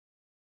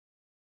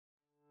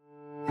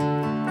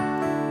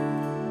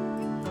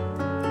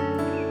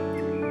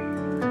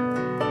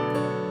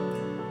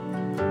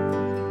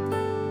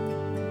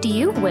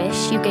you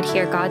wish you could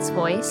hear God's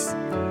voice?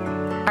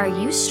 Are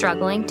you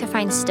struggling to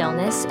find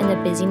stillness in the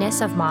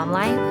busyness of mom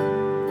life?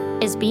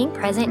 Is being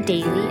present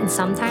daily and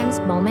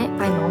sometimes moment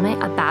by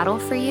moment a battle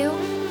for you?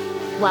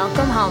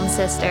 Welcome home,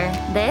 sister.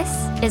 This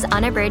is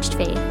Unabridged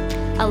Faith.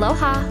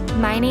 Aloha,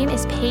 my name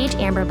is Paige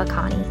Amber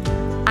Bacani.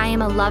 I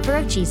am a lover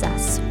of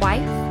Jesus,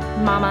 wife,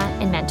 mama,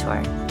 and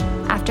mentor.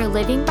 After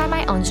living by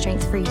my own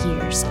strength for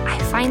years, I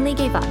finally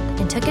gave up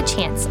and took a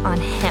chance on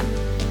Him.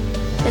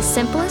 The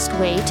simplest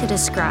way to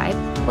describe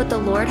what the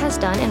Lord has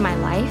done in my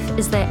life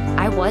is that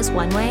I was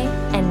one way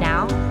and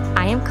now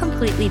I am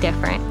completely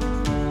different.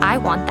 I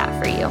want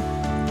that for you.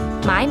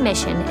 My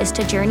mission is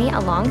to journey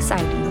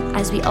alongside you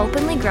as we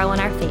openly grow in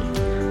our faith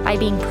by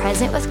being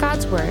present with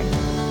God's Word,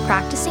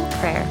 practicing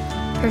prayer,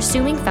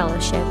 pursuing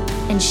fellowship,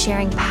 and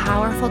sharing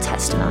powerful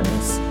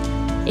testimonies.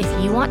 If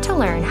you want to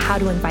learn how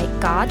to invite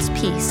God's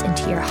peace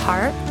into your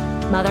heart,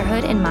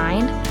 motherhood, and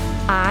mind,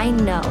 I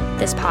know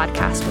this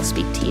podcast will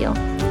speak to you.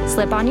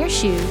 Slip on your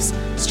shoes,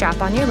 strap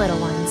on your little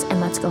ones,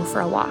 and let's go for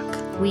a walk.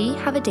 We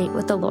have a date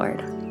with the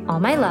Lord. All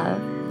my love,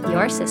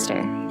 your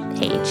sister,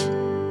 Paige.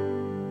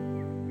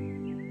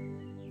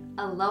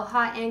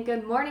 Aloha and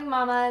good morning,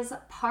 mamas.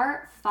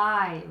 Part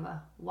 5.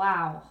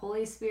 Wow,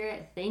 Holy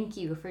Spirit, thank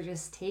you for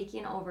just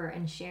taking over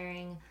and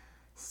sharing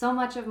so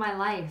much of my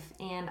life.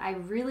 And I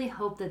really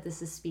hope that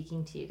this is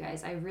speaking to you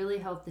guys. I really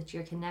hope that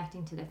you're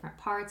connecting to different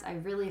parts. I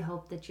really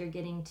hope that you're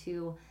getting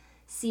to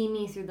see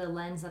me through the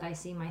lens that I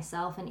see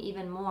myself, and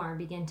even more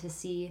begin to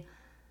see,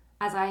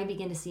 as I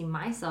begin to see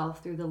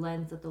myself through the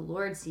lens that the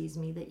Lord sees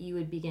me, that you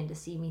would begin to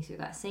see me through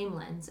that same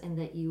lens, and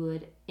that you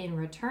would in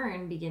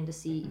return begin to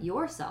see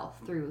yourself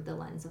through the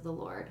lens of the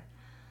Lord.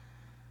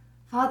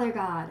 Father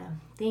God,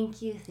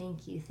 thank you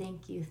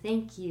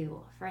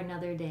for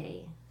another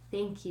day.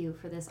 Thank you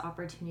for this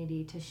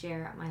opportunity to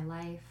share my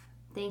life.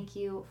 Thank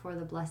you for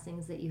the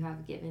blessings that you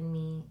have given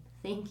me.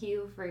 Thank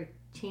you for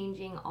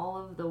changing all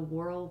of the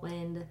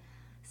whirlwind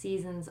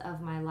seasons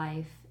of my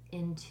life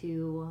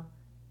into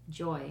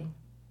joy.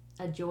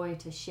 A joy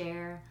to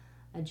share,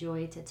 a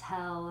joy to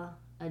tell,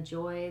 a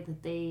joy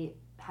that they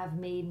have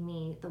made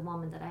me the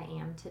woman that I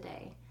am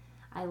today.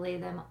 I lay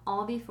them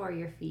all before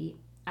your feet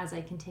as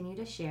I continue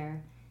to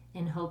share,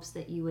 in hopes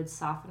that you would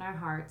soften our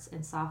hearts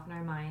and soften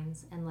our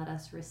minds and let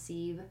us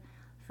receive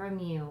from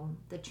you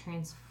the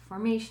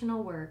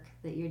transformational work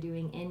that you're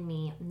doing in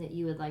me and that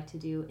you would like to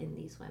do in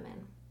these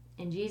women.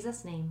 In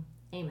Jesus' name,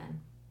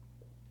 amen.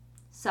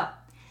 So,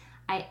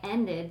 I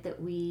ended that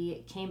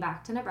we came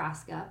back to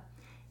Nebraska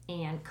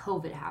and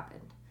COVID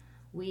happened.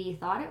 We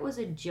thought it was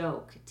a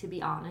joke, to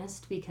be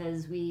honest,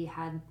 because we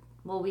haven't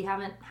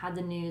had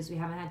the news, we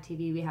haven't had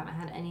TV, we haven't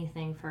had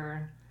anything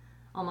for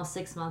almost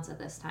 6 months at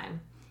this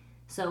time.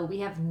 So we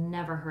have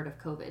never heard of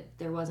COVID.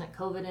 There wasn't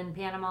COVID in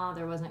Panama,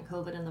 there wasn't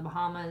COVID in the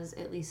Bahamas,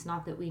 at least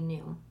not that we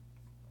knew.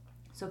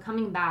 So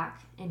coming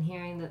back and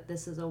hearing that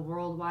this is a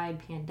worldwide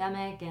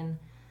pandemic and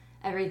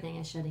everything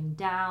is shutting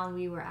down,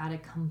 we were at a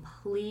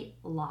complete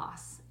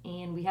loss.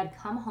 And we had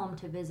come home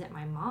to visit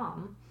my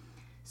mom.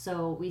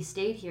 So we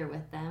stayed here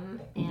with them,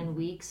 and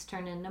weeks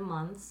turned into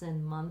months,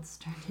 and months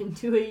turned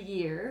into a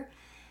year,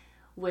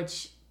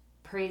 which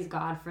praise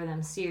God for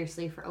them,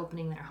 seriously, for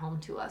opening their home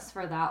to us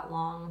for that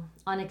long,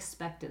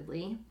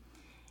 unexpectedly.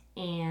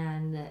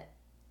 And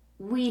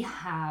we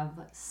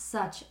have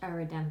such a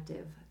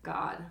redemptive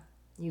God,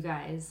 you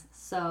guys.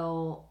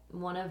 So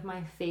one of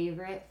my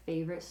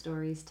favorite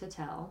stories to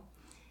tell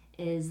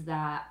is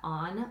that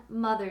on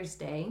Mother's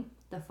Day,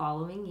 the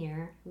following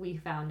year, we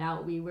found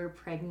out we were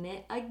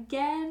pregnant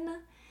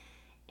again.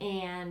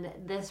 And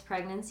this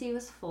pregnancy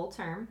was full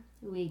term.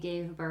 We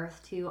gave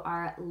birth to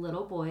our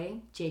little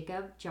boy,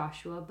 Jacob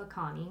Joshua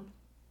Bacani,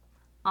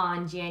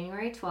 on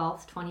January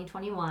 12th,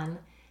 2021,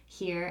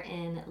 here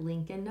in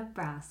Lincoln,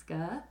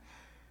 Nebraska.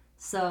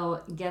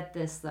 So get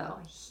this though,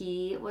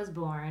 he was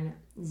born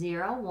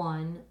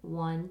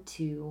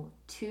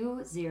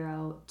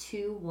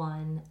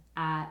 01/12/2021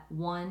 at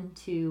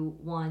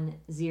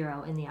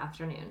 1210 in the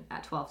afternoon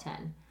at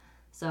 12:10.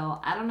 So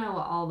I don't know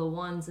what all the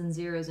ones and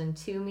zeros and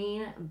two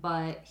mean,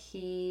 but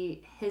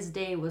his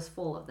day was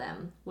full of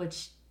them,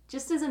 which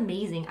just is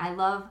amazing. I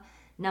love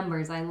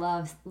numbers. I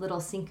love little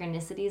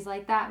synchronicities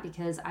like that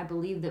because I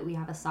believe that we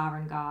have a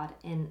sovereign God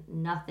and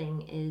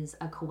nothing is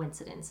a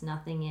coincidence.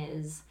 Nothing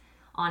is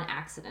on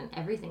accident.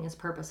 Everything is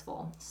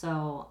purposeful.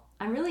 So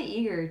I'm really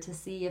eager to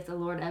see if the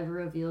Lord ever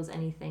reveals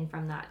anything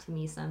from that to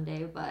me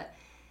someday. But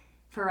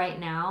for right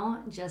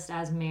now, just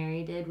as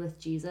Mary did with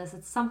Jesus,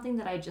 it's something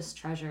that I just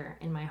treasure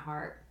in my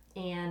heart.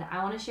 And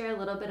I want to share a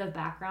little bit of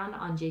background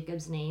on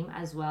Jacob's name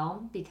as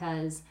well,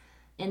 because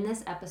in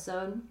this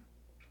episode,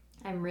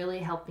 I'm really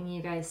helping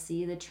you guys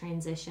see the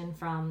transition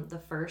from the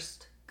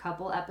first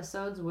couple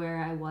episodes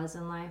where I was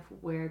in life,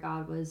 where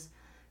God was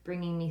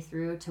bringing me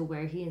through, to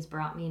where He has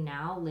brought me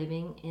now,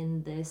 living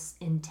in this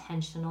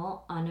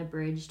intentional,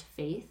 unabridged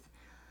faith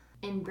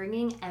and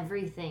bringing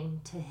everything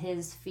to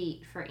His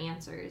feet for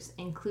answers,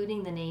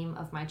 including the name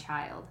of my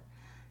child.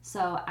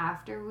 So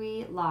after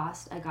we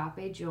lost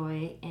Agape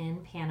Joy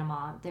in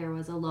Panama, there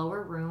was a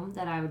lower room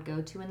that I would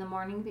go to in the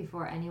morning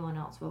before anyone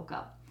else woke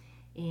up.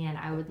 And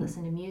I would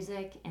listen to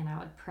music and I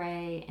would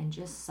pray and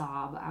just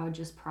sob. I would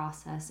just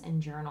process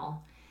and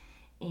journal.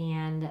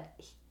 And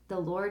the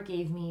Lord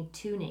gave me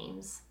 2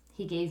 names.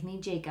 He gave me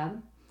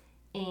Jacob.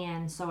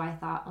 And so I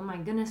thought, oh my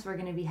goodness, we're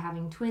going to be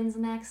having twins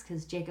next,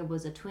 because Jacob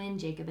was a twin,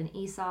 Jacob and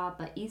Esau.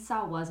 But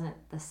Esau wasn't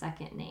the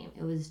second name.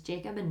 It was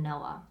Jacob and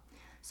Noah.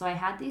 So I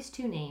had these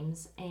 2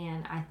 names,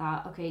 and I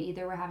thought, okay,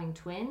 either we're having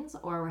twins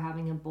or we're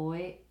having a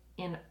boy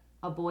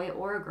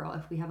or a girl.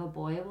 If we have a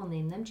boy, we'll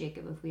name them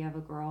Jacob. If we have a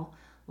girl,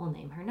 we'll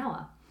name her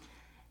Noah.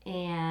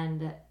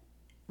 And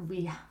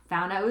we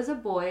found out it was a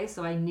boy,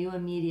 so I knew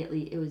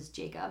immediately it was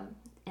Jacob.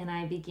 And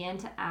I began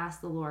to ask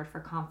the Lord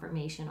for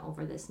confirmation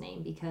over this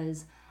name,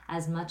 because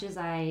as much as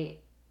I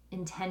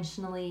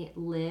intentionally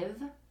live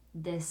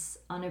this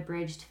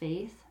unabridged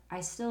faith, I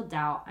still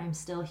doubt. I'm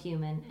still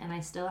human, and I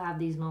still have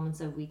these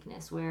moments of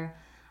weakness where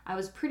I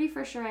was pretty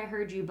for sure I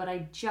heard you, but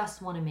I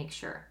just want to make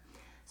sure.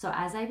 So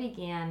as I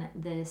began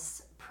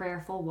this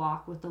prayerful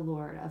walk with the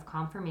Lord of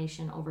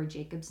confirmation over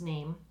Jacob's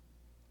name,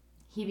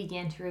 he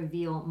began to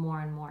reveal more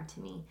and more to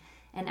me.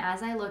 And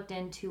as I looked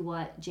into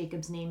what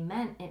Jacob's name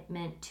meant, it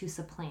meant to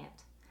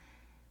supplant.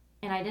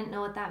 And I didn't know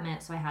what that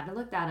meant, so I had to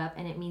look that up,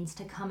 and it means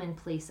to come in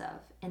place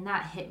of. And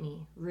that hit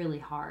me really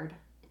hard.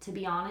 To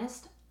be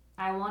honest,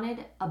 I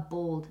wanted a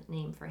bold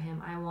name for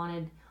him. I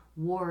wanted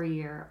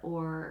warrior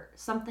or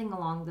something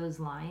along those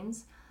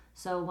lines.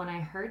 So when I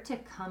heard to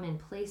come in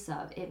place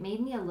of, it made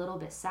me a little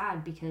bit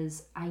sad,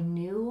 because I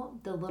knew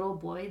the little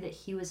boy that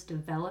he was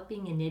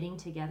developing and knitting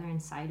together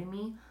inside of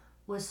me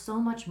was so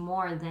much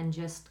more than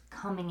just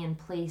coming in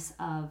place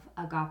of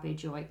Agape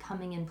Joy,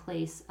 coming in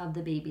place of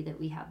the baby that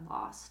we had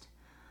lost.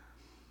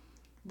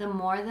 The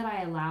more that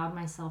I allowed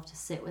myself to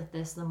sit with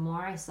this, the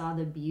more I saw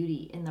the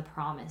beauty in the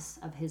promise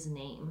of his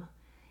name.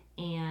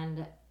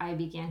 And I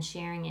began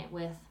sharing it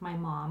with my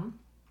mom,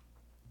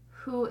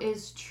 who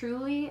is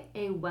truly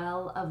a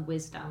well of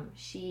wisdom.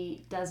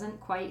 She doesn't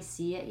quite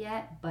see it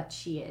yet, but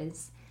she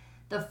is.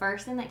 The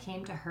first thing that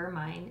came to her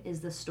mind is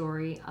the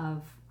story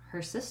of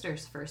her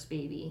sister's first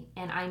baby.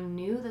 And I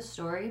knew the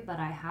story, but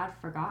I had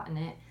forgotten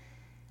it.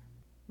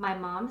 My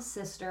mom's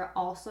sister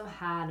also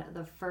had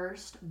the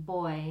first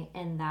boy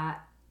in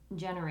that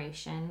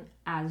generation,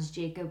 as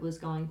Jacob was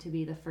going to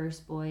be the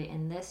first boy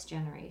in this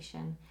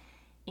generation.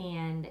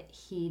 And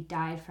he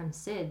died from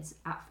SIDS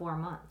at 4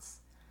 months.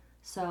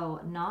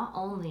 So not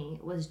only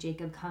was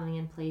Jacob coming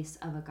in place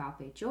of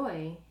Agape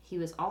Joy, he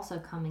was also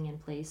coming in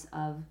place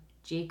of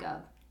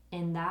Jacob.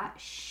 And that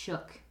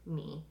shook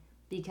me,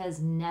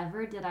 because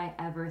never did I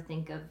ever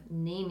think of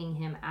naming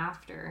him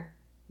after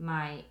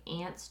my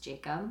aunt's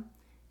Jacob.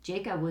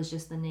 Jacob was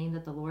just the name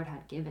that the Lord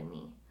had given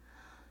me.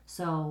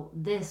 So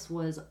this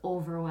was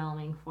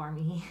overwhelming for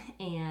me.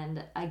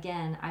 And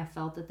again, I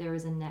felt that there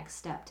was a next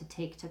step to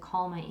take, to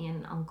call my aunt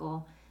and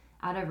uncle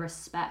out of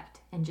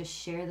respect and just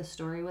share the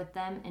story with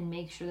them and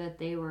make sure that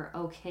they were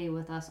okay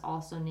with us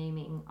also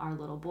naming our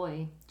little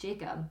boy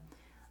Jacob.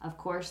 Of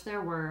course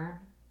there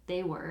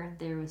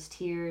was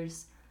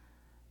tears,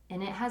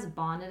 and it has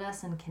bonded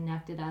us and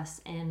connected us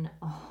in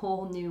a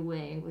whole new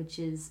way, which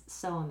is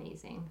so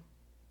amazing.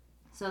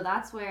 So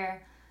that's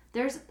where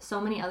there's so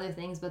many other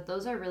things, but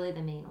those are really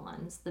the main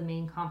ones, the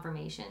main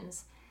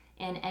confirmations.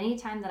 And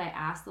anytime that I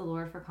ask the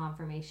Lord for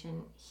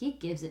confirmation, he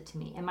gives it to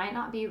me. It might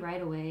not be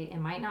right away. It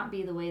might not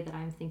be the way that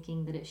I'm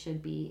thinking that it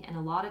should be. And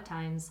a lot of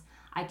times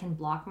I can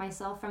block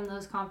myself from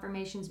those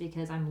confirmations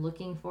because I'm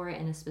looking for it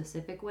in a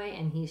specific way,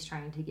 and he's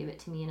trying to give it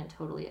to me in a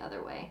totally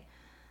other way.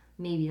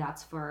 Maybe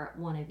that's for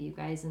one of you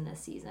guys in this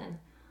season.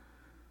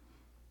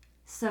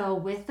 So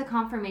with the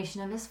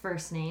confirmation of his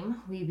first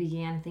name, we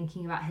began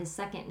thinking about his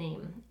second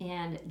name,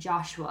 and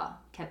Joshua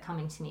kept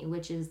coming to me,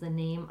 which is the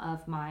name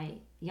of my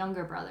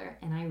younger brother.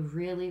 And I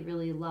really,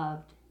 really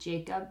loved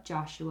Jacob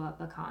Joshua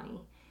Bakani.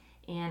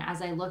 And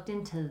as I looked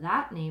into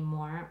that name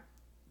more,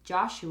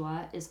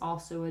 Joshua is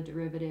also a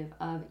derivative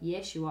of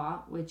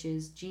Yeshua, which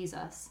is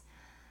Jesus.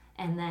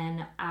 And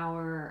then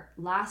our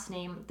last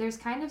name, there's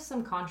kind of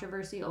some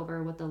controversy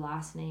over what the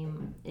last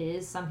name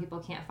is. Some people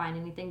can't find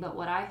anything, but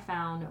what I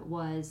found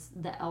was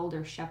the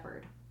elder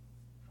shepherd.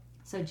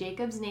 So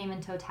Jacob's name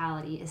in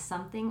totality is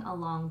something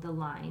along the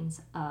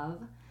lines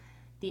of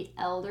the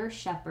elder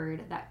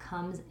shepherd that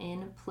comes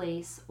in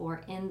place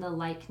or in the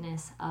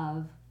likeness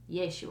of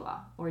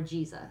Yeshua or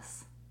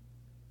Jesus.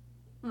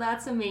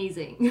 That's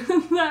amazing.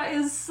 That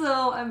is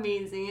so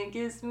amazing. It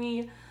gives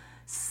me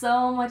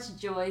so much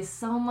joy,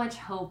 so much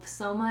hope,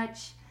 so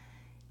much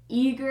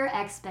eager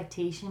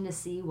expectation to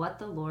see what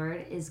the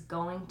Lord is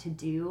going to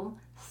do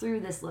through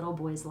this little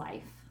boy's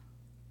life.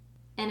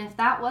 And if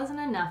that wasn't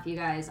enough, you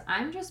guys,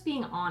 I'm just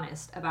being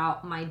honest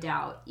about my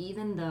doubt,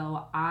 even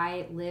though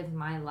I live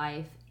my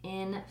life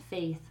in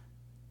faith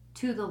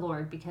to the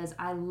Lord because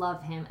I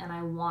love him and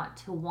I want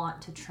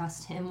to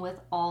trust him with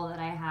all that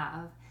I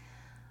have.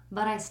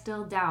 But I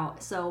still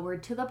doubt. So we're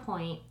to the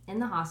point in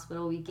the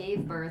hospital, we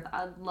gave birth.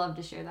 I'd love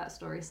to share that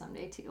story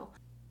someday too.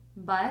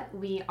 But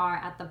we are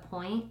at the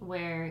point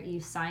where you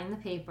sign the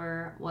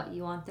paper, what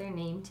you want their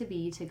name to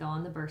be to go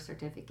on the birth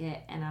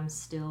certificate, and I'm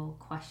still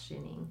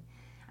questioning.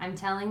 I'm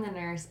telling the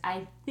nurse,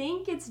 I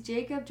think it's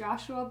Jacob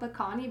Joshua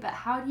Bakani, but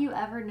how do you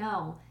ever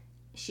know?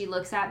 She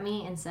looks at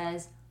me and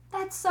says,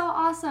 that's so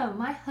awesome.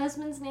 My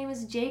husband's name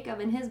is Jacob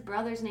and his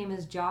brother's name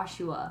is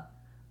Joshua.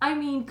 I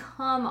mean,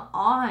 come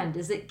on.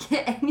 Does it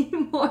get any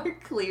more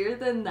clear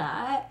than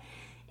that?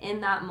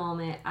 In that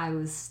moment, I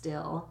was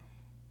still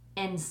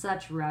in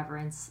such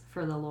reverence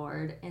for the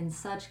Lord, in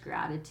such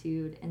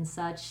gratitude, in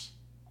such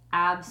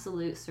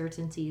absolute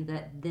certainty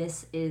that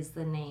this is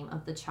the name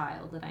of the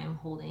child that I am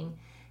holding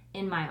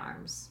in my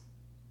arms.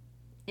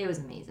 It was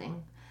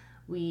amazing.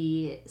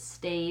 We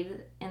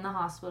stayed in the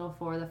hospital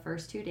for the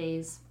first 2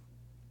 days,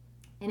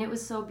 and it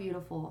was so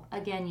beautiful.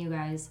 Again, you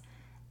guys,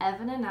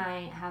 Evan and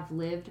I have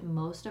lived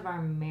most of our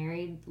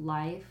married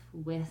life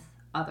with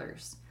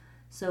others.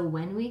 So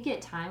when we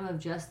get time of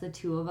just the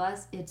two of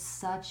us, it's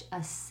such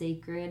a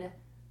sacred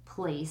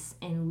place,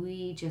 and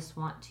we just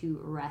want to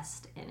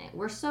rest in it.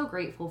 We're so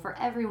grateful for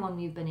everyone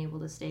we've been able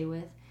to stay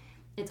with.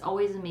 It's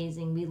always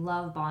amazing. We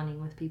love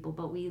bonding with people,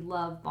 but we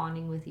love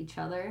bonding with each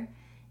other.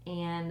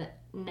 And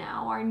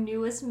now our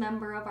newest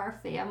member of our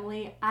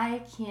family,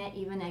 I can't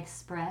even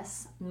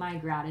express my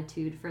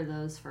gratitude for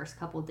those first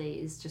couple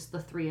days, just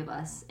the three of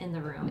us in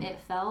the room. It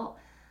felt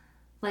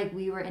like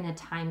we were in a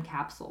time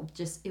capsule.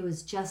 It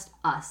was just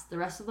us. The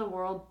rest of the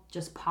world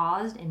just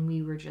paused and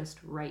we were just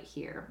right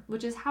here,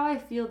 which is how I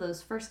feel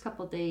those first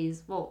couple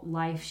days. Well,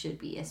 life should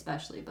be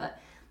especially, but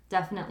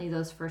definitely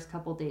those first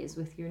couple days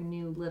with your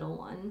new little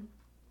one.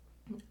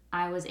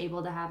 I was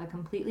able to have a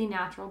completely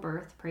natural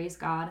birth, praise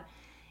God,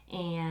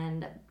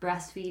 and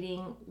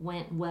breastfeeding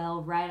went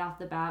well right off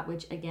the bat,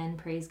 which again,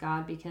 praise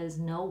God, because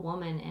no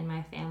woman in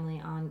my family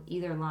on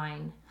either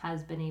line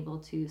has been able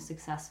to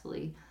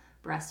successfully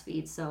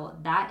breastfeed. So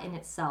that in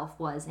itself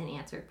was an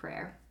answered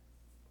prayer.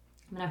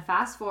 I'm going to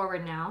fast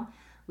forward now.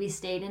 We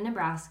stayed in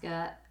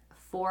Nebraska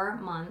 4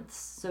 months,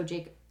 so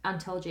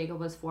until Jacob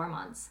was 4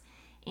 months.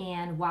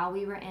 And while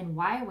we were in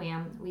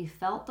YWAM, we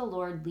felt the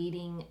Lord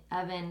leading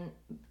Evan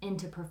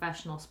into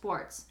professional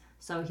sports.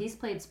 So he's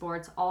played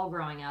sports all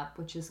growing up,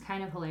 which is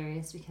kind of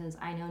hilarious because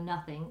I know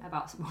nothing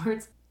about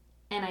sports.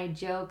 And I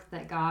joke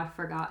that God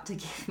forgot to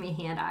give me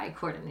hand-eye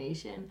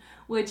coordination,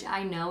 which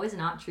I know is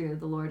not true.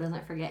 The Lord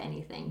doesn't forget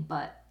anything,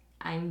 but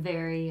I'm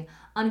very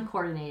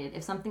uncoordinated.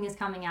 If something is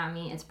coming at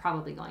me, it's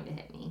probably going to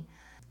hit me.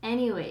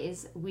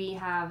 Anyways, we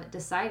have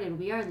decided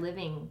we are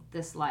living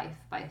this life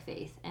by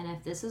faith. And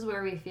if this is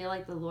where we feel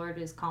like the Lord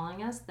is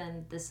calling us,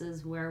 then this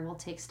is where we'll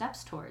take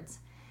steps towards.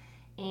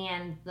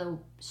 And the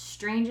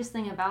strangest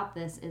thing about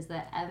this is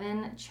that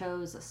Evan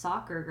chose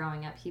soccer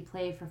growing up. He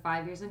played for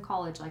 5 years in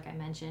college, like I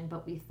mentioned,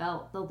 but we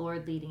felt the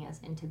Lord leading us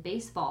into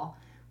baseball,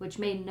 which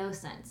made no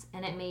sense.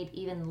 And it made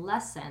even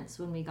less sense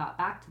when we got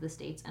back to the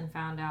States and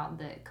found out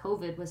that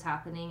COVID was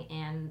happening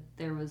and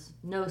there was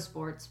no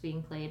sports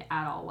being played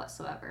at all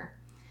whatsoever.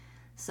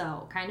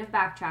 So kind of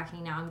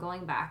backtracking now, I'm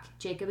going back.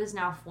 Jacob is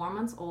now 4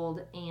 months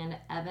old, and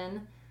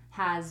Evan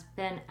has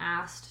been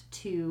asked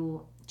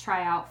to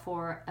try out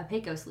for a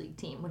Pecos League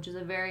team, which is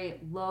a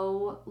very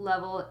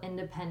low-level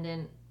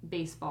independent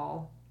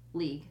baseball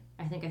league.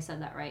 I think I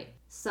said that right.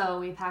 So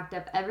we packed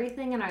up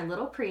everything in our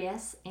little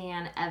Prius,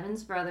 and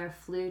Evan's brother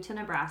flew to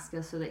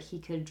Nebraska so that he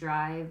could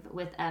drive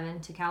with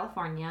Evan to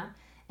California,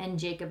 and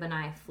Jacob and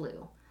I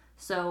flew.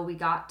 So we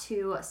got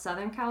to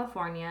Southern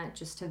California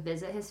just to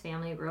visit his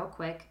family real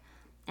quick,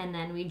 and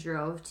then we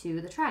drove to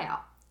the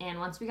tryout. And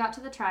once we got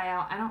to the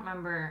tryout, I don't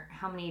remember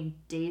how many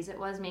days it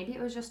was. Maybe it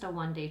was just a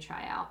 1-day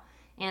tryout.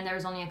 And there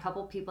was only a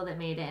couple people that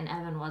made it, and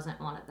Evan wasn't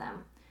one of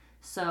them.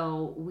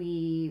 So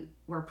we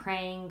were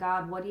praying,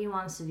 God, what do you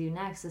want us to do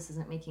next? This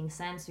isn't making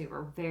sense. We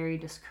were very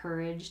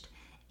discouraged.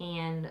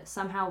 And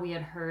somehow we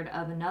had heard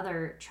of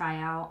another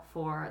tryout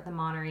for the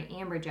Monterey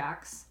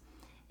Amberjacks.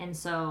 And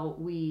so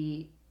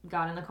we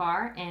got in the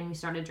car and we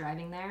started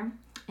driving there.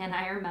 And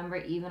I remember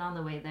even on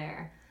the way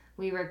there,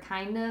 we were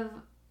kind of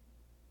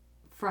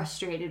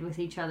frustrated with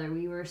each other.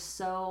 We were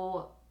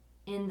so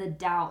in the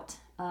doubt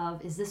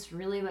of, is this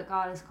really what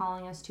God is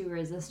calling us to, or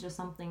is this just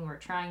something we're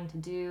trying to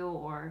do,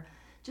 or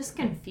just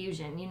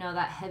confusion,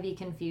 that heavy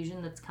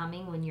confusion that's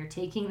coming when you're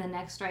taking the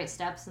next right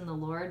steps in the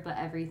Lord, but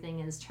everything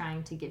is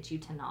trying to get you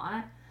to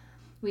not.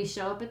 We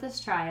show up at this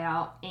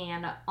tryout,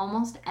 and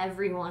almost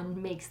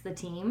everyone makes the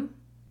team,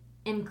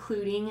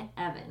 including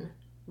Evan.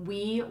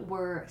 We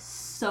were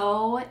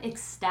so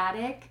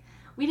ecstatic.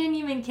 We didn't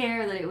even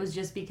care that it was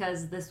just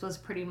because this was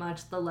pretty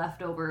much the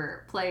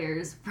leftover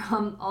players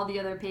from all the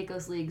other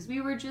Pecos leagues.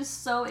 We were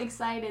just so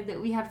excited that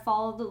we had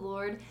followed the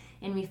Lord,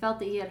 and we felt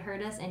that he had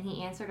heard us and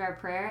he answered our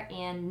prayer,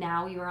 and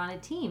now we were on a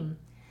team.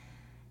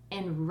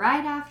 And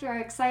right after our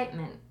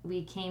excitement,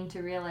 we came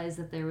to realize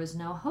that there was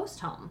no host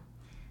home.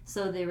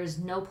 So there was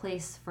no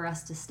place for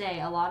us to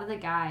stay. A lot of the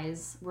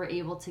guys were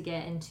able to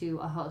get into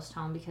a host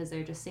home because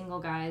they're just single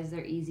guys.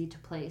 They're easy to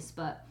place,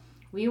 but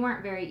we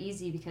weren't very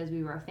easy because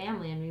we were a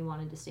family and we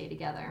wanted to stay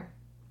together.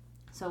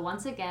 So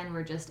once again,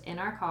 we're just in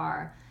our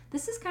car.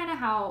 This is kind of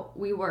how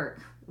we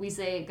work. We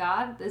say,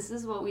 God, this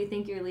is what we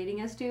think you're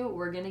leading us to.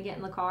 We're going to get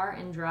in the car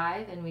and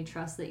drive, and we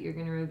trust that you're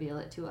going to reveal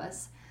it to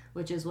us,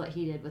 which is what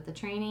he did with the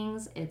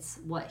trainings. It's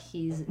what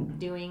he's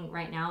doing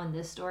right now in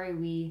this story.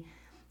 We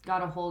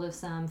got a hold of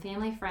some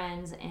family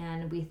friends,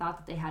 and we thought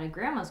that they had a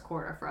grandma's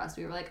quarter for us.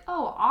 We were like,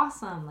 oh,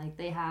 awesome. Like,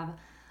 they have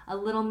a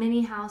little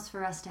mini house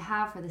for us to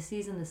have for the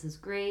season. This is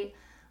great.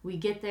 We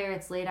get there,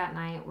 it's late at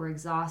night, we're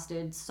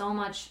exhausted. So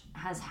much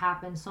has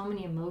happened, so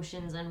many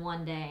emotions in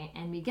one day.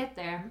 And we get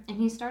there, and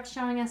he starts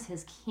showing us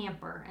his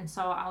camper. And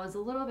so I was a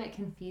little bit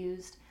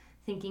confused,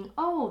 thinking,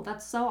 oh,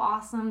 that's so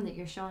awesome that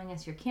you're showing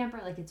us your camper.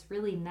 Like, it's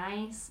really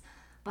nice,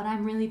 but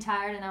I'm really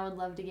tired and I would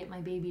love to get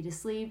my baby to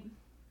sleep.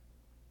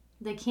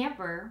 The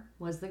camper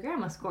was the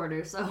grandma's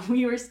quarter. So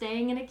we were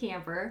staying in a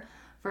camper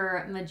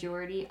for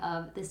majority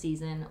of the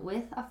season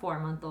with a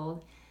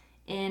 4-month-old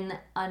in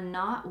a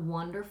not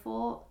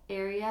wonderful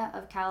area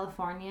of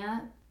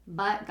California,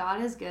 but God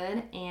is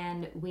good,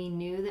 and we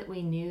knew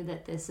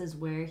that this is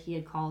where he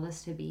had called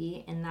us to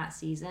be in that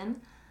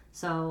season.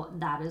 So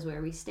that is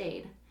where we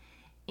stayed.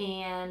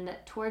 And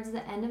towards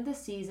the end of the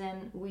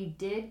season, we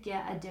did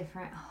get a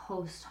different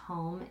host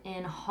home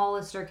in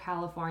Hollister,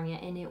 California,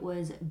 and it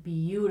was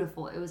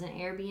beautiful. It was an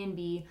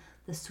Airbnb,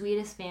 the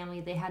sweetest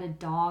family. They had a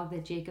dog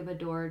that Jacob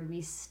adored.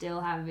 We still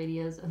have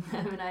videos of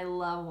them, and I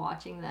love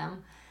watching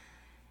them.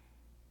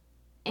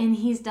 And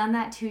he's done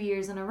that 2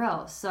 years in a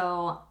row.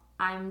 So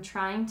I'm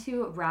trying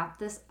to wrap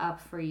this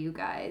up for you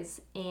guys.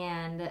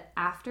 And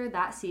after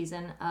that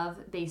season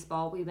of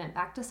baseball, we went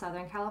back to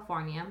Southern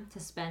California to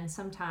spend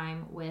some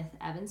time with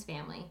Evan's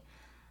family.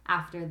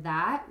 After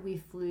that, we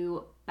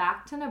flew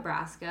back to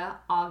Nebraska,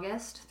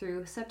 August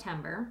through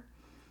September.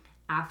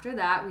 After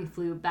that, we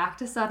flew back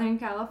to Southern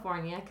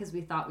California because we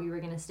thought we were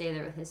going to stay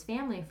there with his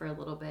family for a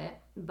little bit.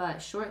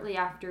 But shortly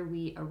after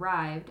we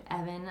arrived,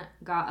 Evan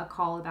got a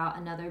call about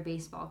another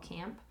baseball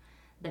camp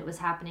that was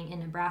happening in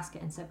Nebraska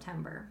in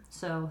September.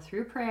 So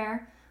through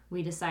prayer,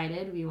 we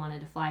decided we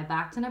wanted to fly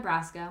back to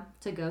Nebraska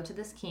to go to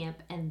this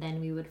camp, and then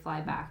we would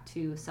fly back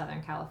to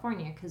Southern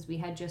California because we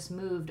had just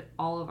moved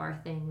all of our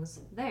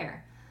things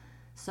there.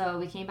 So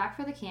we came back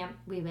for the camp,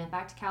 we went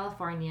back to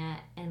California,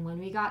 and when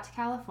we got to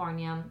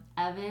California,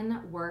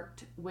 Evan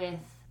worked with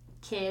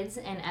kids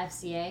in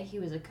FCA. He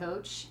was a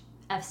coach.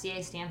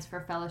 FCA stands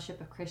for Fellowship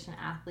of Christian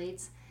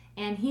Athletes,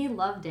 and he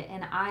loved it,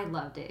 and I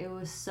loved it. It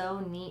was so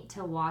neat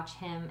to watch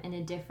him in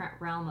a different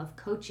realm of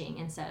coaching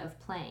instead of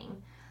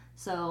playing.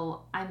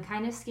 So I'm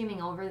kind of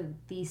skimming over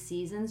these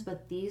seasons,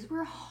 but these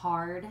were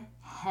hard,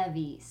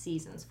 heavy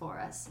seasons for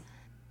us.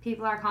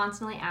 People are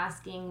constantly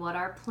asking what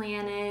our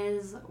plan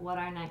is, what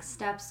our next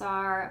steps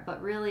are,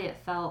 but really it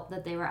felt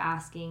that they were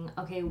asking,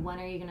 okay, when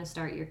are you going to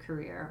start your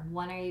career?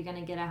 When are you going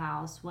to get a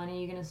house? When are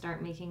you going to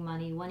start making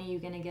money? When are you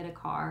going to get a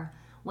car?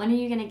 When are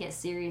you going to get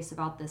serious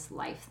about this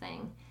life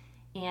thing?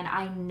 And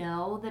I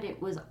know that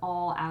it was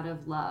all out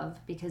of love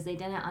because they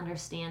didn't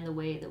understand the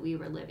way that we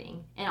were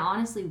living. And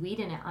honestly, we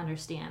didn't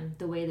understand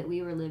the way that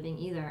we were living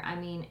either. I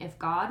mean, if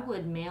God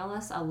would mail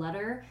us a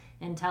letter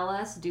and tell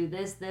us, do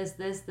this,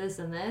 this,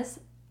 and this,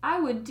 I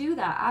would do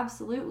that,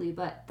 absolutely,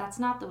 but that's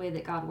not the way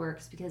that God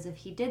works, because if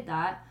he did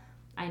that,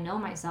 I know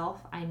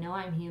myself, I know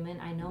I'm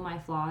human, I know my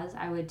flaws,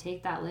 I would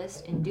take that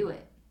list and do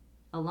it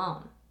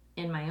alone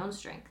in my own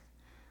strength.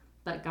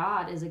 But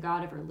God is a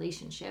God of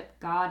relationship.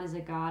 God is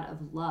a God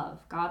of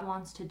love. God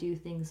wants to do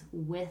things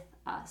with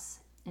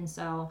us. And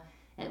so,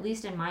 at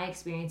least in my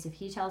experience, if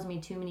he tells me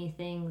too many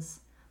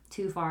things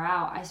too far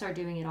out, I start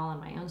doing it all in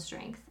my own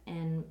strength.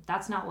 And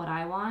that's not what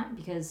I want,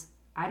 because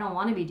I don't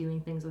want to be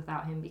doing things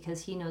without him, because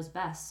he knows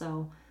best.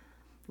 So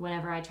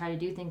whenever I try to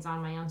do things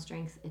on my own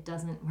strength, it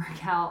doesn't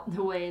work out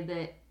the way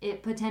that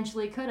it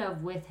potentially could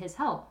have with his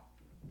help.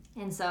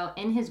 And so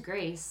in his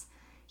grace,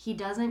 he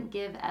doesn't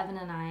give Evan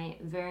and I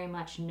very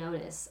much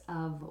notice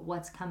of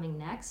what's coming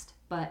next,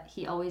 but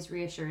he always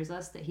reassures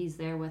us that he's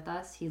there with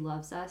us, he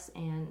loves us,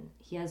 and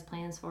he has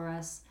plans for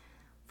us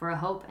for a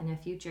hope and a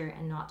future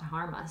and not to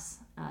harm us.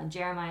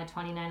 Jeremiah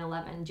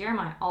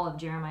 29:11, all of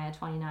Jeremiah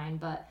 29,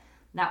 but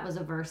that was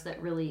a verse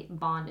that really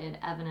bonded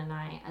Evan and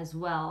I as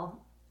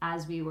well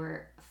as we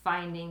were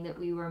finding that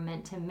we were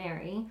meant to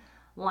marry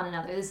one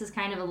another. This is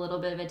kind of a little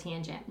bit of a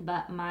tangent,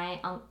 but my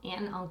aunt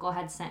and uncle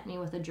had sent me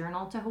with a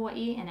journal to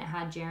Hawaii, and it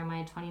had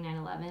Jeremiah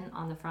 29:11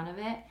 on the front of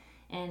it.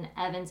 And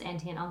Evan's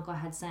auntie and uncle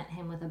had sent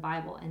him with a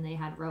Bible, and they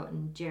had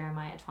written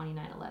Jeremiah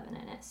 29:11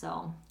 in it.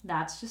 So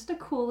that's just a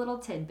cool little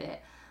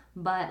tidbit.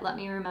 But let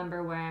me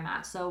remember where I'm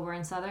at. So we're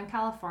in Southern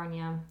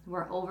California.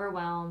 We're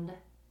overwhelmed.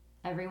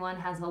 Everyone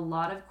has a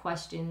lot of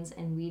questions,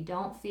 and we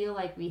don't feel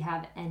like we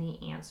have any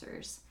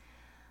answers.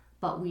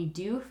 But we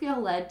do feel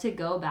led to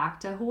go back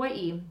to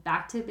Hawaii,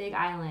 back to Big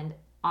Island.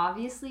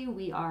 Obviously,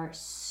 we are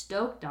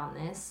stoked on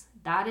this.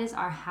 That is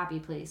our happy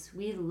place.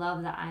 We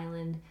love the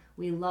island.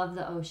 We love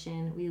the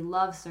ocean. We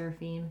love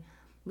surfing.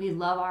 We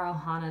love our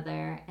ohana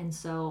there. And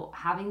so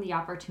having the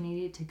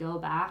opportunity to go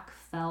back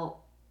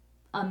felt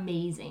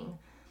amazing.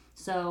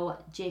 So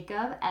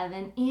Jacob,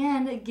 Evan,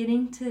 and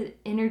getting to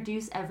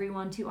introduce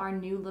everyone to our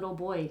new little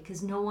boy,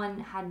 because no one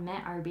had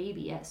met our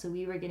baby yet. So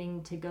we were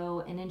getting to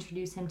go and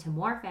introduce him to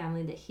more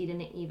family that he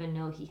didn't even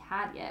know he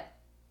had yet.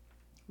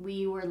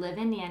 We were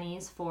live-in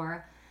nannies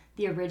for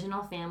the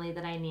original family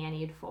that I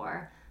nannied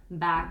for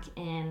back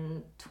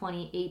in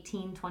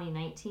 2018,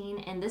 2019.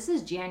 And this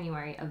is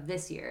January of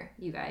this year,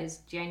 you guys,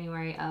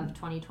 January of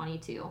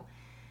 2022.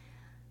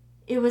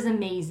 It was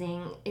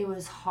amazing. It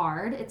was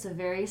hard. It's a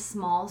very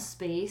small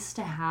space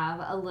to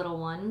have a little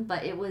one,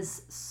 but it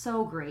was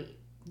so great.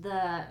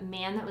 The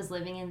man that was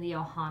living in the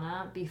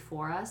Ohana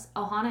before us,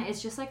 Ohana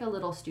is just like a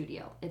little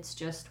studio. It's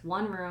just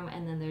one room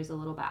and then there's a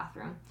little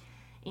bathroom.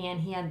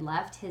 And he had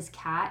left his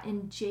cat,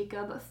 and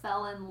Jacob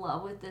fell in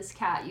love with this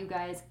cat, you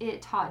guys.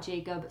 It taught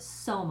Jacob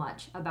so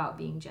much about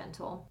being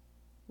gentle,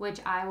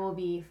 which I will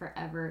be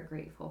forever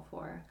grateful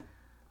for.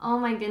 Oh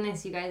my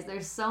goodness, you guys,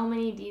 there's so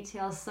many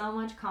details, so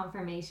much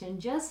confirmation.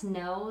 Just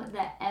know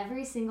that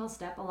every single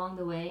step along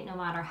the way, no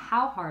matter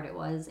how hard it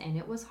was, and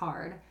it was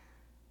hard,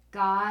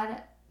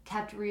 God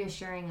kept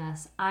reassuring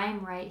us,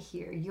 I'm right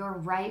here. You're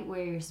right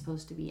where you're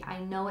supposed to be. I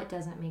know it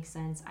doesn't make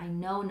sense. I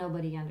know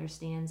nobody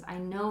understands. I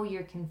know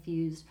you're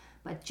confused,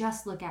 but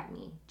just look at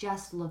me.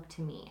 Just look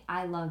to me.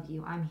 I love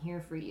you. I'm here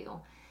for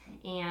you.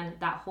 And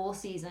that whole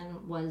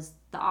season was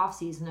the off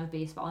season of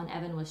baseball, and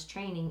Evan was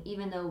training,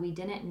 even though we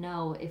didn't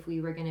know if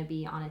we were going to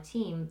be on a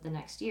team the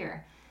next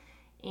year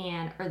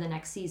or the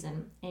next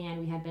season. And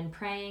we had been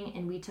praying,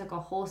 and we took a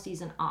whole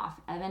season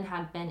off. Evan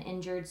had been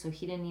injured, so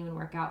he didn't even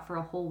work out for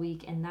a whole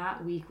week. And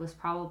that week was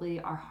probably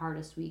our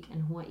hardest week in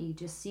Hawaii,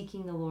 just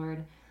seeking the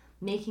Lord,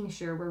 making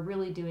sure we're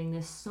really doing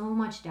this. So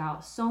much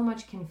doubt, so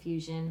much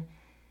confusion.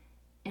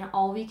 And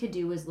all we could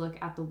do was look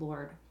at the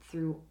Lord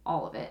through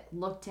all of it.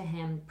 Look to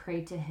him,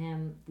 pray to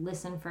him,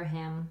 listen for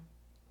him.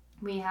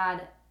 We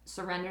had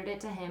surrendered it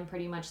to him,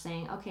 pretty much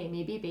saying, okay,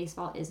 maybe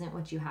baseball isn't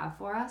what you have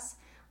for us.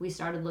 We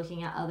started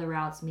looking at other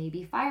routes,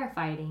 maybe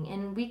firefighting,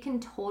 and we can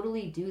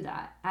totally do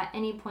that at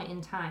any point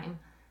in time,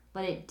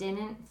 but it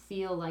didn't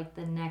feel like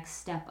the next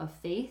step of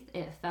faith.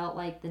 It felt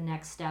like the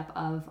next step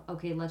of,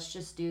 okay, let's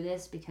just do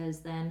this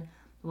because then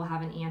we'll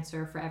have an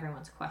answer for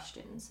everyone's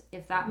questions,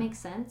 if that makes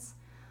sense.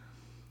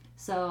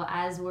 So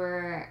as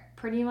we're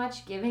pretty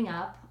much giving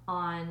up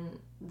on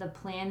the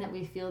plan that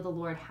we feel the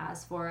Lord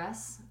has for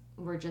us,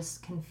 we're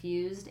just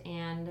confused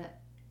and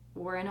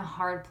we're in a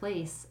hard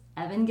place.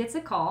 Evan gets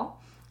a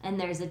call, and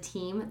there's a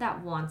team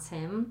that wants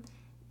him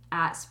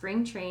at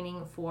spring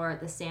training for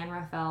the San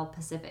Rafael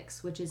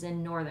Pacifics, which is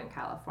in Northern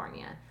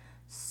California.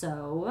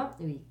 So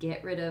we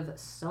get rid of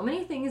so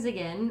many things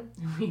again.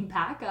 We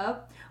pack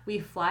up, we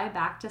fly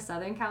back to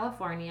Southern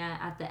California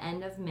at the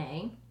end of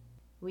May.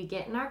 We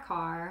get in our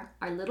car,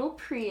 our little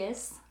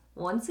Prius,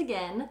 once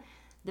again,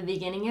 the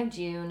beginning of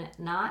June,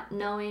 not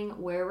knowing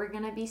where we're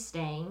going to be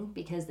staying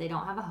because they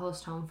don't have a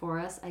host home for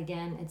us.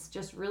 Again, it's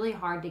just really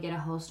hard to get a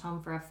host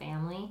home for a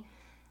family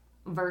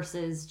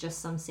versus just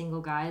some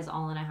single guys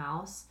all in a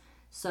house.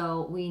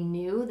 So we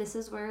knew this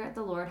is where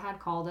the Lord had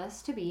called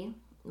us to be.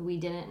 We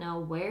didn't know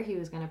where he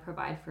was going to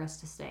provide for us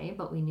to stay,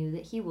 but we knew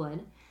that he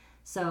would.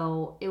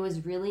 So it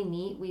was really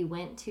neat. We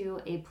went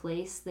to a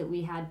place that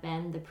we had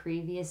been the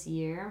previous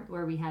year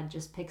where we had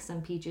just picked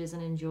some peaches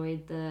and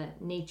enjoyed the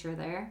nature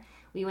there.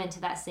 We went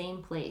to that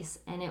same place,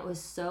 and it was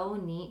so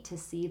neat to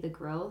see the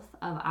growth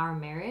of our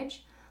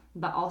marriage,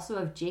 but also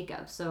of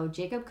Jacob. So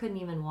Jacob couldn't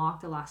even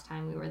walk the last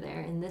time we were there,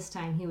 and this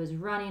time he was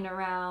running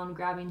around,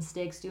 grabbing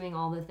sticks, doing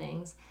all the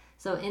things.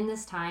 So in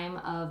this time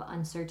of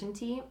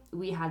uncertainty,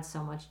 we had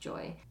so much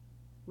joy.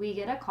 We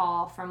get a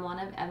call from one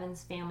of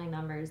Evan's family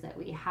members that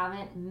we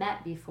haven't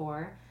met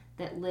before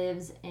that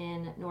lives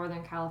in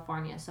Northern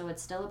California. So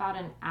it's still about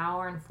an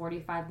hour and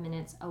 45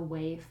 minutes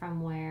away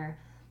from where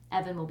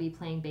Evan will be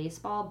playing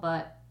baseball,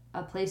 but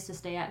a place to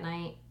stay at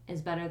night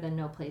is better than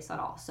no place at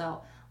all.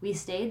 So we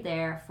stayed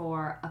there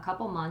for a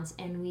couple months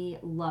and we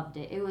loved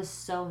it. It was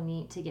so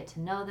neat to get to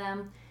know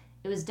them.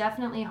 It was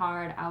definitely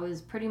hard. I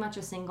was pretty much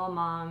a single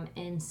mom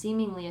in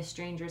seemingly a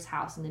stranger's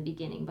house in the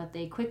beginning, but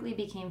they quickly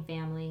became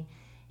family.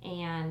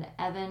 And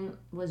Evan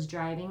was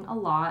driving a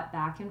lot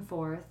back and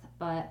forth,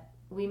 but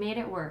we made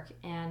it work,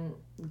 and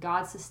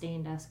God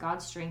sustained us,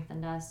 God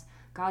strengthened us,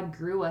 God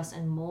grew us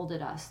and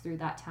molded us through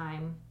that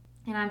time,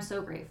 and I'm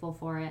so grateful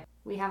for it.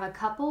 We have a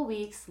couple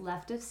weeks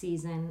left of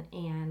season,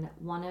 and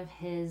one of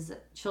his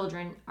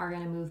children are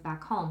going to move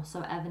back home,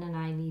 so Evan and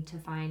I need to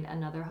find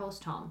another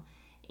host home.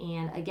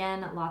 And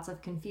again, lots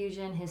of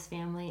confusion. His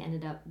family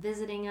ended up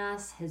visiting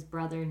us, his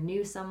brother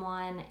knew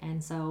someone,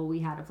 and so we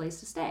had a place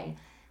to stay.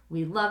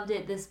 We loved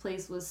it. This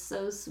place was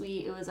so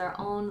sweet. It was our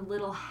own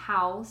little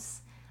house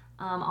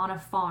on a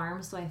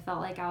farm, so I felt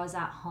like I was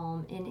at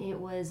home, and it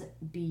was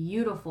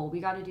beautiful.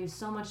 We got to do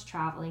so much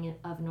traveling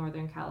of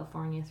Northern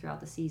California throughout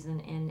the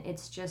season, and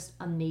it's just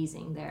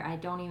amazing there. I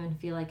don't even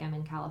feel like I'm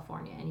in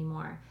California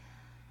anymore.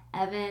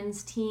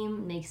 Evan's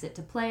team makes it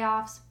to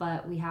playoffs,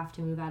 but we have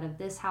to move out of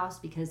this house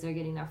because they're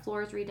getting their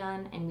floors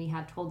redone, and we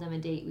had told them a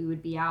date we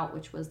would be out,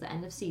 which was the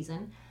end of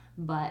season.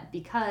 But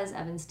because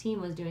Evan's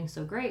team was doing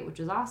so great, which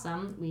was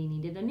awesome, we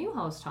needed a new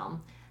host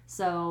home.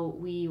 So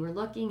we were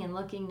looking and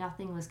looking,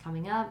 nothing was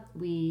coming up.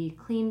 We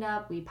cleaned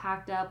up, we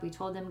packed up, we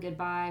told them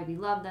goodbye. We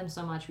love them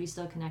so much. We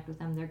still connect with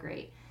them. They're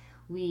great.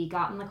 We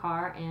got in the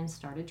car and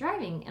started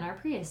driving in our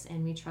Prius,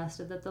 and we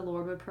trusted that the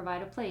Lord would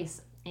provide a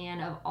place.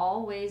 And of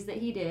all ways that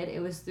he did,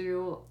 it was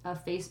through a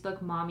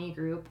Facebook mommy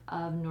group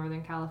of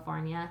Northern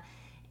California.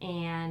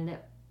 And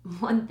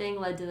one thing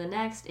led to the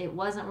next. It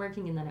wasn't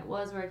working, and then it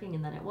was working,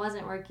 and then it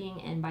wasn't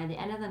working. And by the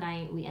end of the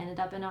night, we ended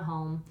up in a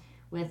home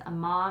with a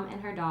mom and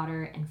her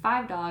daughter and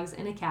 5 dogs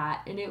and a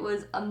cat. And it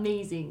was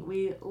amazing.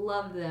 We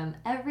loved them.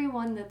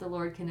 Everyone that the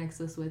Lord connects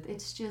us with,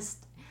 it's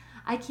just,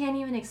 I can't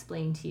even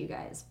explain to you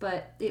guys,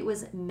 but it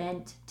was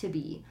meant to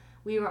be.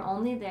 We were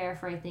only there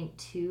for, I think,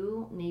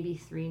 2, maybe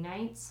 3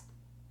 nights.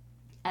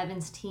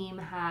 Evan's team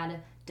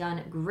had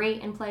done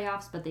great in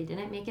playoffs, but they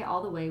didn't make it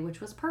all the way, which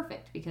was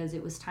perfect because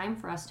it was time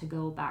for us to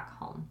go back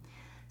home.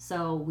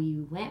 So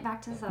we went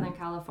back to Southern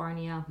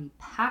California. We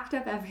packed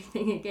up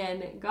everything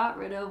again, got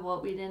rid of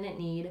what we didn't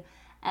need.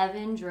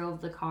 Evan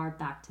drove the car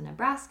back to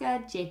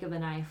Nebraska. Jacob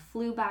and I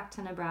flew back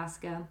to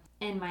Nebraska,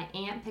 and my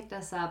aunt picked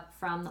us up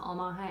from the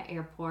Omaha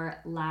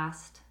airport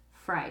last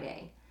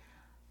Friday.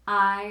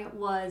 I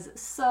was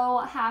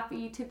so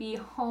happy to be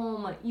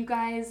home. You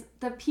guys,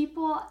 the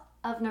people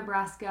of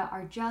Nebraska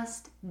are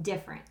just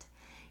different.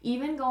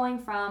 Even going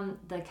from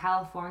the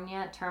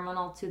California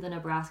terminal to the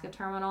Nebraska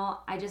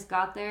terminal, I just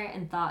got there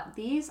and thought,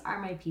 these are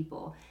my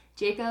people.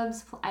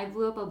 I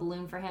blew up a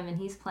balloon for him, and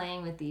he's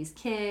playing with these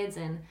kids,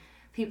 and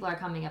people are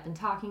coming up and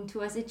talking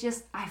to us.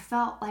 I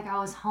felt like I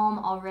was home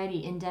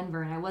already in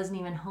Denver, and I wasn't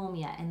even home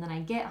yet. And then I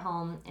get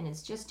home, and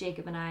it's just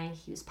Jacob and I.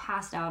 He was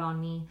passed out on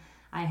me.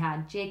 I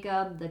had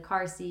Jacob, the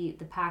car seat,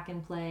 the pack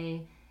and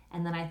play,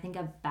 and then I think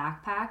a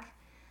backpack.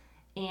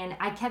 And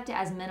I kept it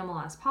as minimal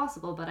as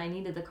possible, but I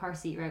needed the car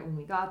seat right when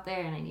we got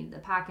there, and I needed the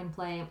pack and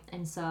play.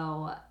 And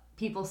so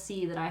people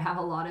see that I have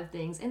a lot of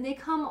things, and they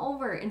come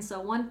over. And so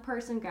one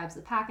person grabs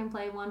the pack and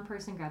play, one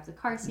person grabs the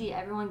car seat,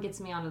 everyone gets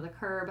me onto the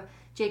curb.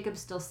 Jacob's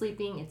still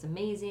sleeping. It's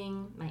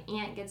amazing. My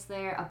aunt gets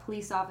there. A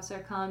police officer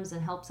comes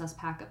and helps us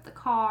pack up the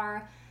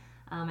car.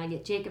 I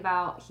get Jacob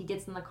out. He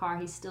gets in the car.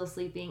 He's still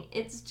sleeping.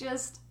 It's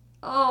just,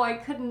 oh, I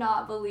could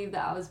not believe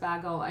that I was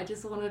back home. I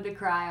just wanted to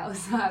cry. I was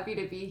so happy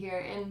to be here.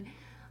 And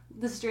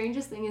the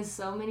strangest thing is,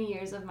 so many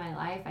years of my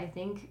life, I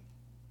think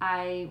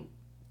I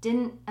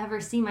didn't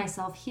ever see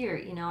myself here.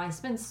 You know, I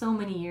spent so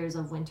many years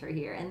of winter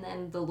here, and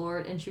then the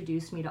Lord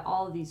introduced me to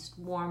all of these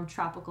warm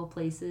tropical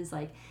places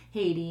like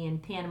Haiti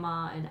and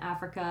Panama and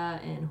Africa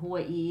and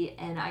Hawaii.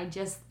 And I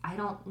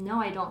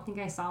don't think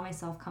I saw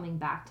myself coming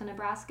back to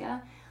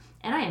Nebraska.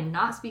 And I am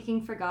not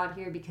speaking for God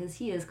here, because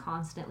he is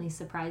constantly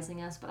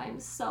surprising us, but I'm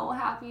so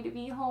happy to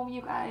be home,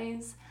 you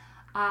guys.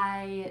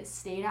 I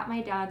stayed at my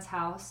dad's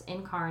house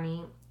in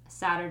Kearney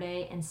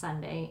Saturday and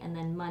Sunday, and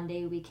then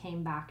Monday we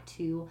came back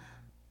to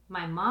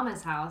my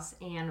mama's house.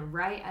 And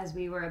right as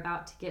we were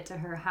about to get to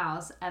her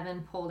house,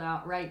 Evan pulled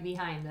out right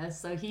behind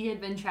us. So he had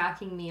been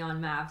tracking me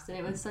on maps, and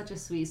it was such a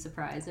sweet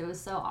surprise. It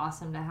was so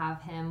awesome to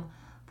have him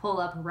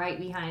pull up right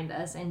behind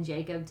us, and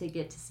Jacob to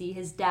get to see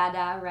his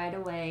dada right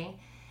away.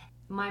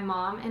 My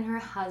mom and her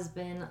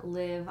husband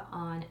live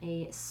on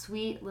a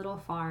sweet little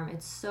farm.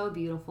 It's so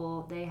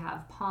beautiful. They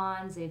have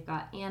ponds, they've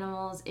got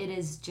animals. It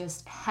is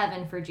just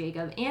heaven for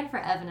Jacob and for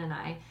Evan and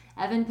I.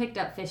 Evan picked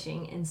up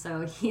fishing, and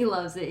so he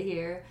loves it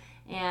here.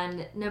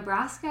 And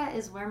Nebraska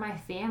is where my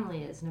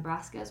family is.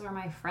 Nebraska is where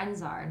my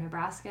friends are.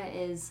 Nebraska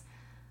is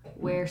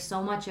where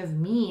so much of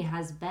me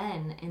has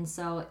been. And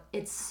so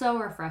it's so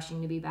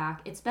refreshing to be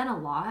back. It's been a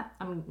lot.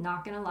 I'm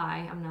not going to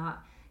lie. I'm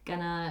not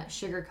gonna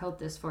sugarcoat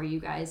this for you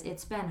guys.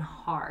 It's been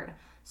hard.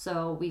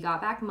 So we got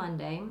back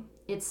Monday.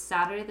 It's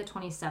Saturday the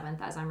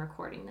 27th as I'm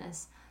recording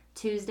this.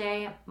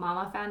 Tuesday,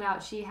 Mama found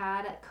out she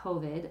had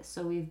COVID,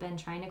 so we've been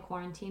trying to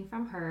quarantine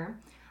from her.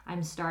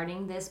 I'm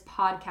starting this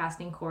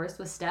podcasting course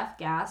with Steph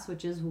Gass,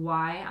 which is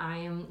why I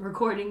am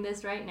recording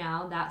this right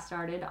now. That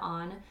started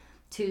on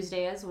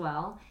Tuesday as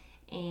well.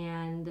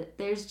 And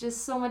there's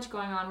just so much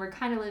going on. We're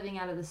kind of living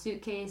out of the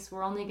suitcase.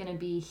 We're only going to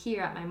be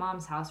here at my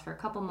mom's house for a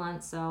couple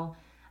months, so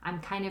I'm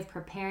kind of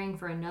preparing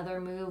for another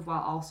move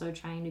while also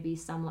trying to be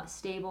somewhat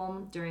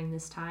stable during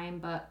this time.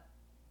 But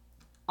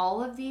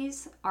all of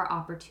these are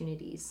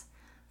opportunities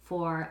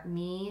for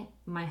me,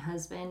 my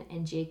husband,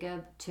 and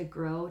Jacob to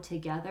grow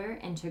together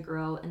and to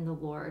grow in the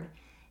Lord.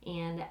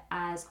 And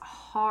as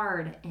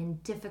hard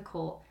and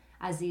difficult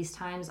as these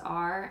times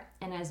are,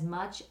 and as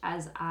much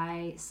as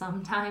I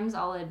sometimes,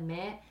 I'll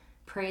admit,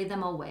 pray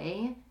them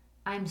away,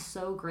 I'm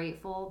so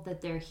grateful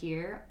that they're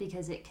here,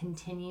 because it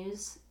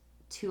continues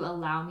to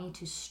allow me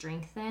to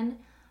strengthen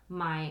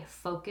my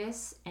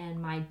focus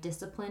and my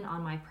discipline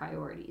on my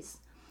priorities.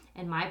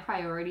 And my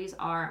priorities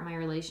are my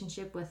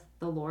relationship with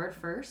the Lord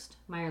first,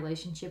 my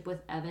relationship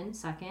with Evan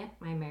second,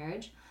 my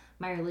marriage,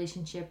 my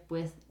relationship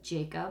with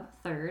Jacob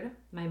third,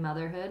 my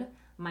motherhood,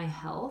 my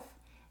health,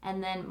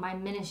 and then my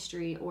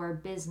ministry or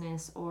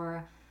business,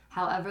 or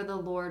however the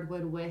Lord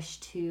would wish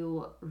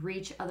to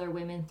reach other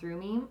women through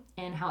me,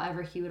 and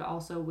however he would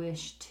also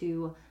wish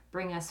to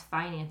bring us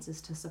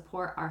finances to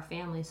support our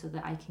family so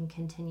that I can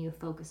continue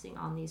focusing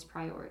on these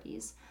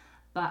priorities.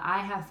 But I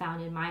have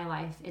found in my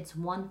life, it's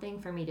one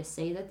thing for me to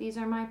say that these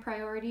are my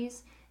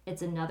priorities.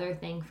 It's another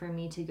thing for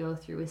me to go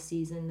through a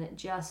season that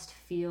just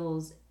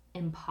feels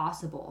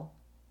impossible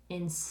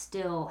and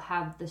still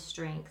have the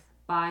strength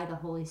by the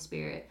Holy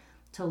Spirit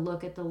to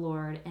look at the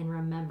Lord and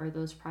remember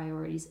those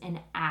priorities and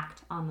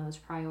act on those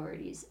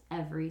priorities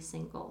every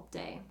single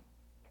day.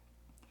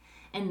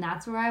 And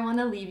that's where I want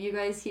to leave you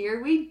guys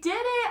here. We did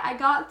it! I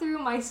got through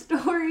my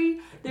story.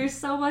 There's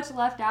so much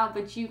left out,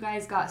 but you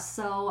guys got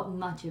so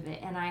much of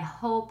it. And I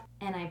hope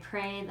and I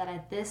pray that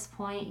at this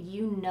point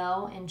you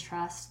know and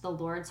trust the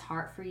Lord's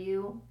heart for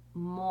you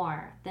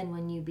more than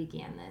when you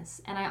began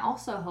this. And I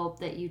also hope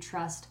that you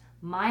trust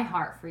my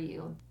heart for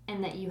you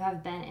and that you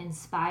have been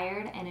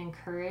inspired and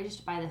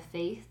encouraged by the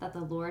faith that the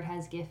Lord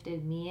has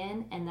gifted me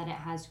in and that it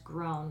has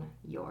grown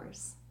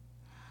yours.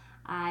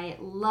 I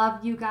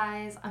love you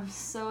guys. I'm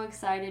so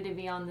excited to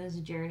be on this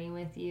journey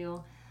with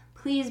you.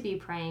 Please be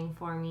praying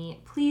for me.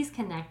 Please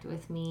connect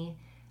with me.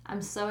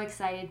 I'm so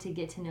excited to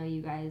get to know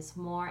you guys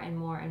more and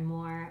more and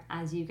more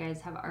as you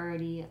guys have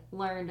already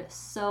learned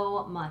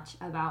so much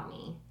about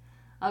me.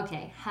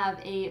 Okay, have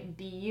a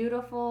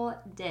beautiful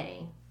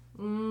day.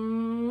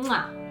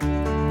 Mwah!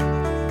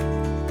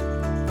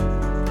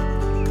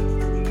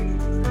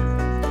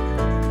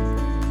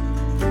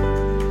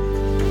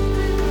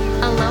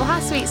 Aloha,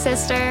 sweet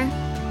sister.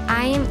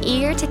 I am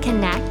eager to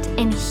connect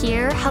and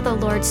hear how the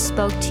Lord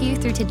spoke to you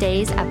through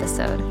today's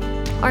episode,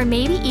 or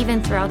maybe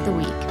even throughout the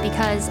week,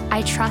 because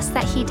I trust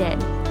that He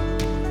did.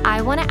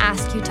 I want to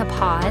ask you to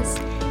pause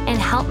and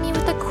help me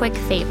with a quick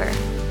favor.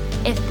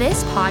 If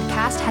this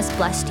podcast has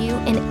blessed you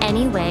in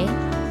any way,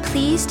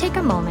 please take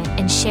a moment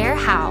and share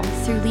how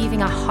through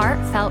leaving a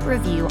heartfelt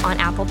review on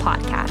Apple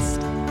Podcast.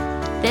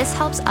 This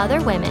helps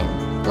other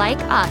women, like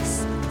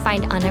us,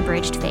 find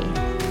unabridged faith.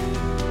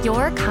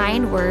 Your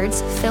kind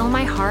words fill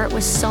my heart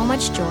with so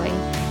much joy,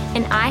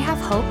 and I have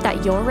hope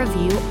that your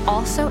review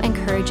also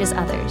encourages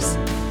others.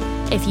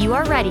 If you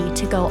are ready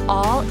to go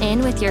all in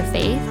with your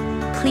faith,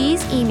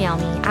 please email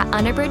me at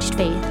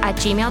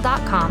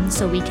unabridgedfaith@gmail.com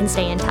so we can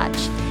stay in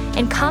touch.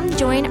 And come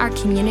join our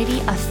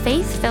community of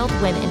faith-filled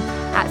women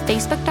at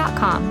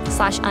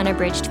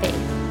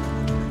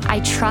facebook.com/unabridgedfaith. I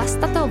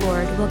trust that the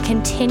Lord will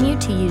continue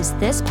to use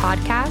this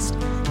podcast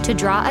to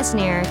draw us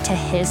nearer to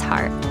His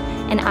heart.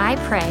 And I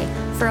pray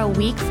for a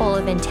week full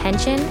of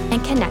intention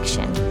and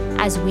connection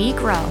as we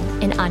grow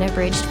in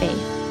unabridged faith.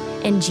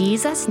 In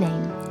Jesus'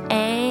 name,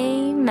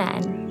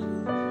 amen.